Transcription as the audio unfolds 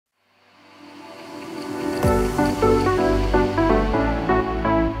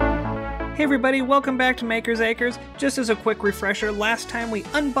Hey everybody, welcome back to Maker's Acres. Just as a quick refresher, last time we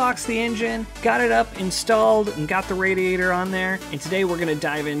unboxed the engine, got it up, installed, and got the radiator on there, and today we're going to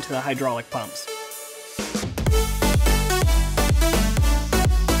dive into the hydraulic pumps.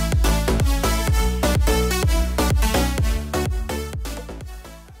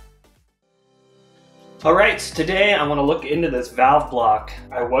 Alright, so today I want to look into this valve block.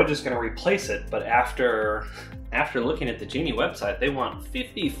 I was just going to replace it, but after looking at the Genie website, they want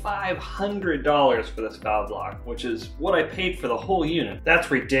 $5,500 for this valve block, which is what I paid for the whole unit. That's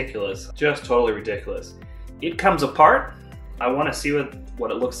ridiculous, just totally ridiculous. It comes apart. I want to see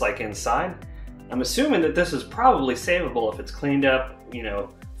what it looks like inside. I'm assuming that this is probably savable if it's cleaned up, you know,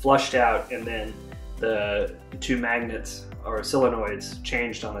 flushed out, and then the two magnets or solenoids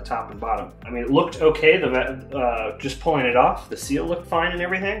changed on the top and bottom. I mean, it looked okay, just pulling it off, the seal looked fine and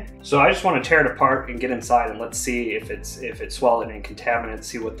everything. So I just want to tear it apart and get inside and let's see if it's swallowed in contaminants,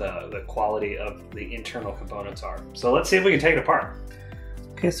 see what the quality of the internal components are. So let's see if we can take it apart.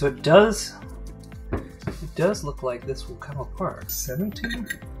 Okay, so it does look like this will come apart. 17?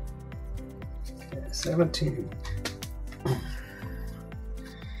 Okay, 17.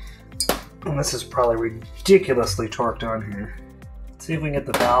 And this is probably ridiculously torqued on here. Let's see if we can get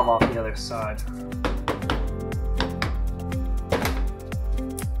the valve off the other side.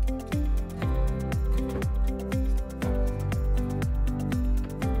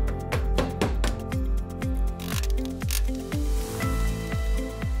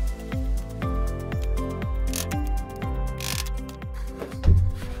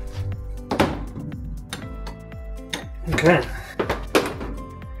 Okay.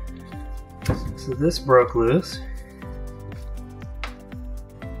 So this broke loose.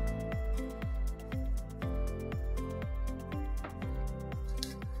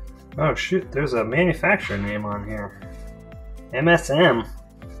 Oh shoot, there's a manufacturer name on here. MSM.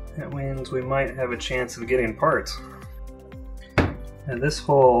 That means we might have a chance of getting parts. And this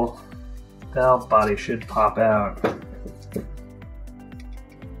whole valve body should pop out.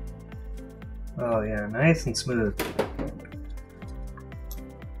 Oh yeah, nice and smooth.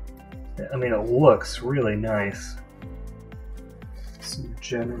 I mean, it looks really nice.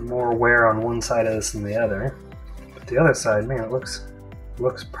 Some more wear on one side of this than the other, but the other side, man, it looks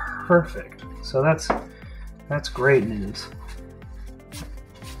perfect. So that's great news.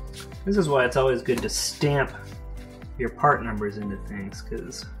 This is why it's always good to stamp your part numbers into things,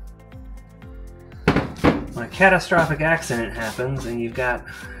 because when a catastrophic accident happens and you've got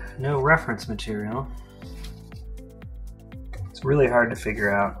no reference material, it's really hard to figure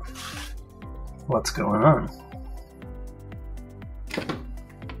out what's going on.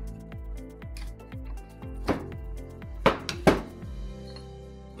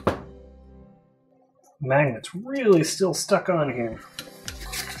 Magnet's really still stuck on here.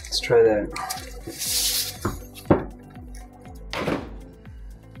 Let's try that.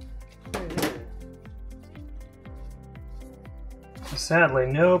 Sadly,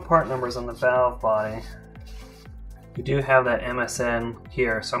 no part numbers on the valve body. We do have that MSN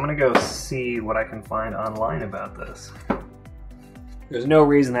here, so I'm going to go see what I can find online about this. There's no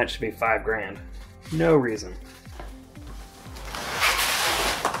reason that should be $5 grand. No reason.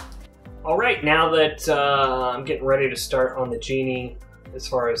 Alright, now that I'm getting ready to start on the Genie as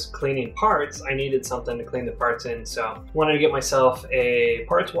far as cleaning parts, I needed something to clean the parts in, so I wanted to get myself a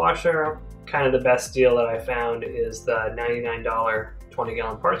parts washer. Kind of the best deal that I found is the $99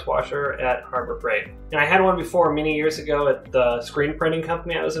 20-gallon parts washer at Harbor Frieght. And I had one before many years ago at the screen printing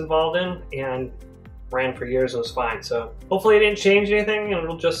company I was involved in, and ran for years and was fine. So hopefully it didn't change anything and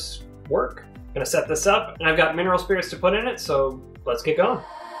it'll just work. I'm gonna set this up, and I've got mineral spirits to put in it, so let's get going.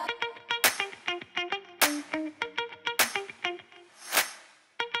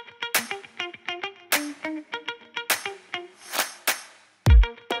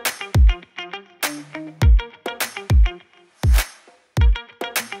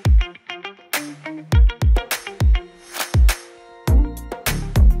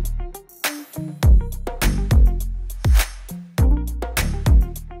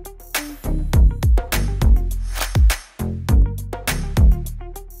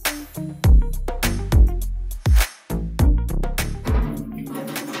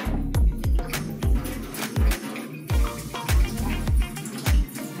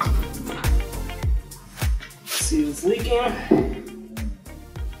 See if it's leaking.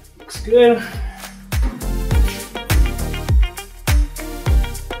 Looks good.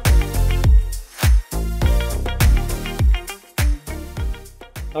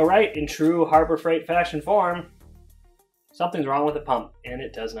 Alright, in true Harbor Frieght fashion form, something's wrong with the pump, and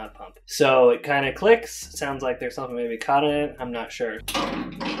it does not pump. So it kind of clicks. Sounds like there's something maybe caught in it. I'm not sure.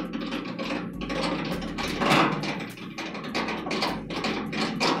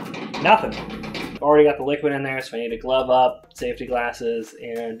 Nothing. Already got the liquid in there, so I need to glove up, safety glasses,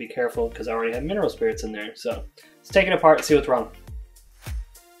 and be careful because I already have mineral spirits in there. So let's take it apart and see what's wrong.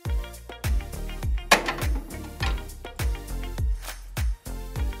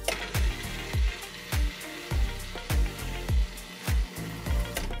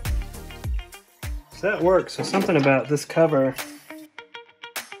 So that works. So something about this cover.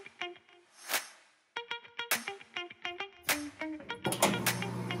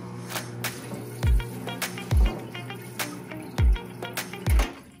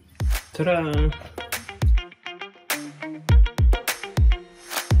 Ta-da!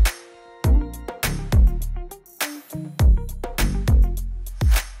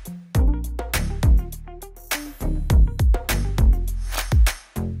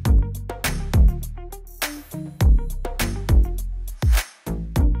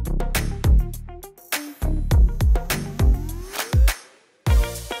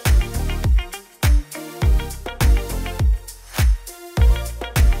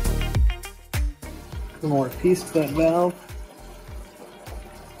 One more piece to that valve.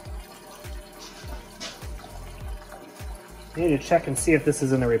 I need to check and see if this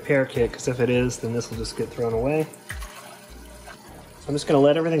is in the repair kit, because if it is, then this will just get thrown away. So I'm just going to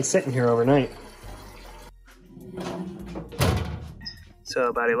let everything sit in here overnight. So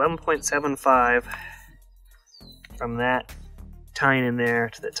about 11.75 from that tying in there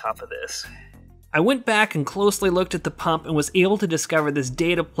to the top of this. I went back and closely looked at the pump and was able to discover this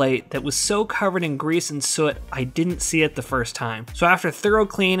data plate that was so covered in grease and soot I didn't see it the first time. So after thorough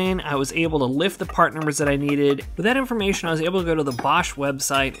cleaning, I was able to lift the part numbers that I needed. With that information, I was able to go to the Bosch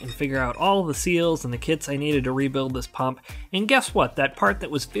website and figure out all the seals and the kits I needed to rebuild this pump. And guess what? That part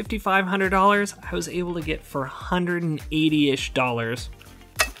that was $5,500, I was able to get for $180-ish.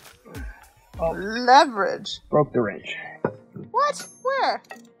 Oh. Leverage. Broke the wrench. What? Where?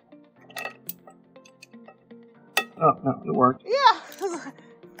 Oh, no, it worked. Yeah.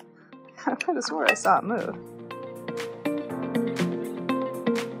 I could have swore I saw it move.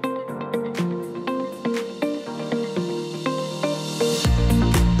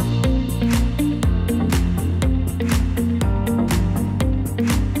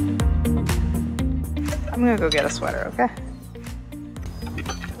 I'm gonna go get a sweater, okay?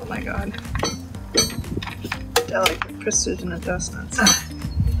 Oh my god. Delicate precision adjustments.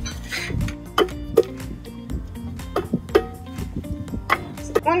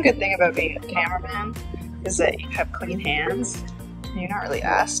 One good thing about being a cameraman is that you have clean hands. You're not really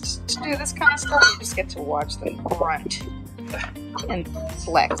asked to do this kind of stuff, you just get to watch them grunt and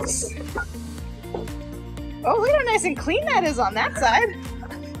flex. Oh, look how nice and clean that is on that side.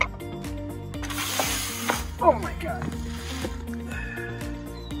 Oh my god.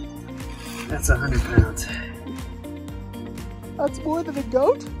 That's 100 pounds. That's more than a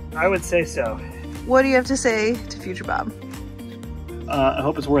goat? I would say so. What do you have to say to Future Bob? I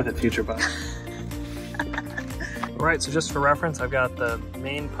hope it's worth it, Future Bob. Alright, so just for reference, I've got the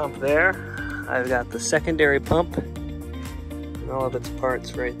main pump there. I've got the secondary pump and all of its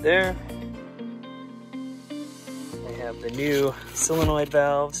parts right there. I have the new solenoid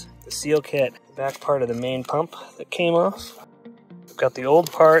valves, the seal kit, the back part of the main pump that came off. I've got the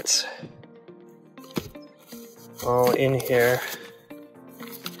old parts all in here.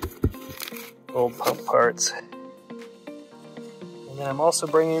 Old pump parts. And then I'm also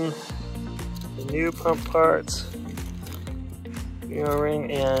bringing the new pump parts,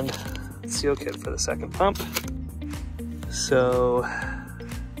 O-ring, and seal kit for the second pump. So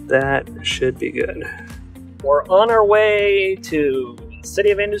that should be good. We're on our way to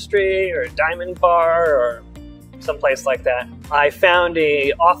City of Industry or Diamond Bar or someplace like that. I found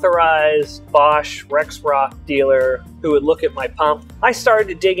a authorized Bosch Rexroth dealer who would look at my pump. I started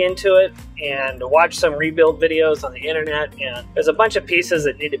to dig into it and watch some rebuild videos on the internet, and there's a bunch of pieces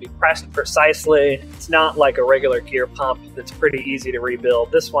that need to be pressed precisely. It's not like a regular gear pump that's pretty easy to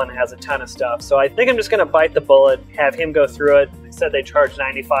rebuild. This one has a ton of stuff. So I think I'm just gonna bite the bullet, have him go through it. They said they charge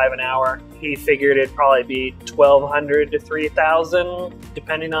 $95 an hour. He figured it'd probably be $1,200 to $3,000,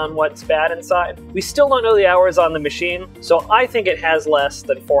 depending on what's bad inside. We still don't know the hours on the machine, so I think it has less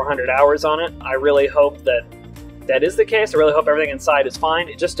than 400 hours on it. I really hope that that is the case. I really hope everything inside is fine.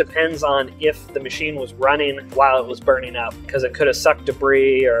 It just depends on if the machine was running while it was burning up, because it could have sucked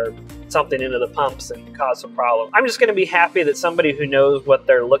debris or something into the pumps and caused a problem. I'm just going to be happy that somebody who knows what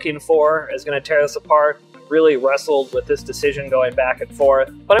they're looking for is going to tear this apart. Really wrestled with this decision going back and forth,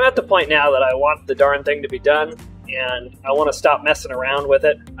 but I'm at the point now that I want the darn thing to be done, and I want to stop messing around with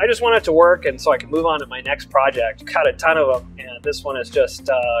it. I just want it to work, and so I can move on to my next project. Got a ton of them, and this one is just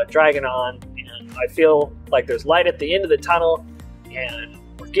dragging on, and I feel like there's light at the end of the tunnel, and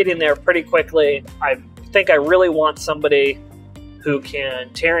We're getting there pretty quickly. I think I really want somebody who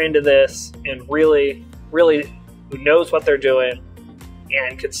can tear into this and really who knows what they're doing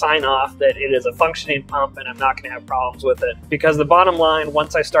and can sign off that it is a functioning pump and I'm not going to have problems with it. Because the bottom line,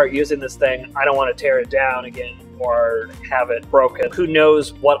 once I start using this thing, I don't want to tear it down again or have it broken. Who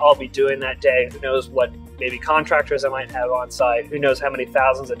knows what I'll be doing that day? Who knows what maybe contractors I might have on site? Who knows how many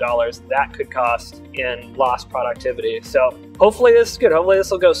thousands of dollars that could cost in lost productivity? So hopefully this is good. Hopefully this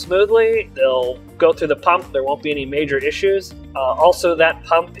will go smoothly. They'll go through the pump. There won't be any major issues. Also, that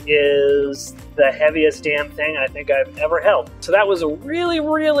pump is the heaviest damn thing I think I've ever held. So that was a really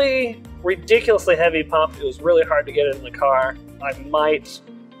ridiculously heavy pump. It was really hard to get it in the car. I might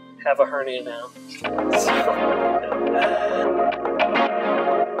have a hernia now.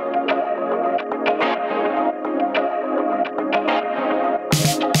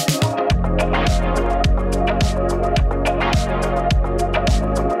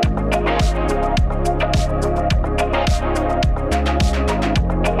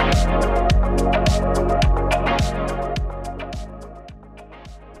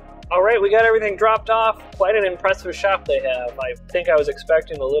 We got everything dropped off. Quite an impressive shop they have. I think I was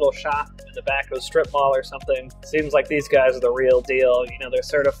expecting a little shop in the back of a strip mall or something. Seems like these guys are the real deal. You know, they're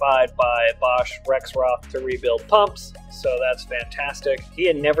certified by Bosch Rexroth to rebuild pumps, so that's fantastic. He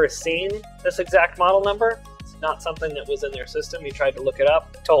had never seen this exact model number. It's not something that was in their system. He tried to look it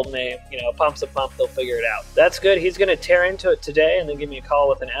up, told me, you know, a pump's a pump, they'll figure it out. That's good. He's going to tear into it today and then give me a call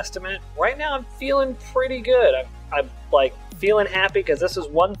with an estimate. Right now I'm feeling pretty good. I'm like feeling happy because this is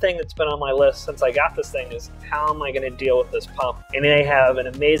one thing that's been on my list since I got this thing is how am I going to deal with this pump? And they have an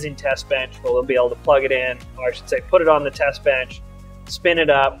amazing test bench where they'll be able to plug it in, or I should say put it on the test bench, spin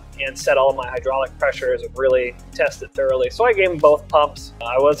it up, and set all my hydraulic pressures and really test it thoroughly. So I gave them both pumps.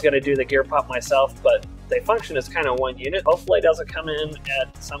 I was going to do the gear pump myself, but they function as kind of one unit. Hopefully it doesn't come in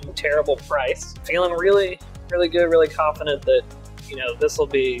at some terrible price. Feeling really good, really confident that, you know, this will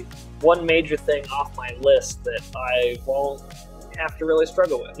be one major thing off my list that I won't have to really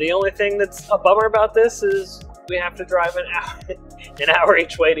struggle with. The only thing that's a bummer about this is we have to drive an hour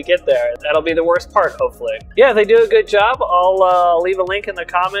each way to get there. That'll be the worst part, hopefully. Yeah, they do a good job. I'll leave a link in the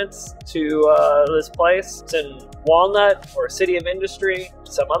comments to this place. It's in Walnut or City of Industry,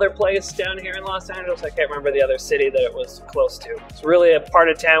 some other place down here in Los Angeles. I can't remember the other city that it was close to. It's really a part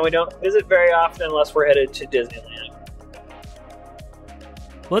of town we don't visit very often unless we're headed to Disneyland.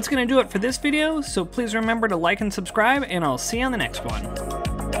 Well, that's going to do it for this video, so please remember to like and subscribe, and I'll see you on the next one.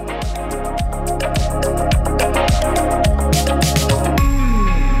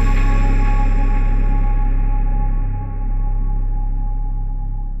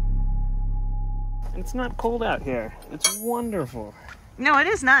 It's not cold out here. It's wonderful. No, it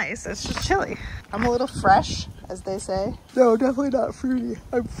is nice. It's just chilly. I'm a little fresh, as they say. No, definitely not fruity.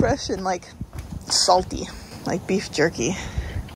 I'm fresh and like salty, like beef jerky.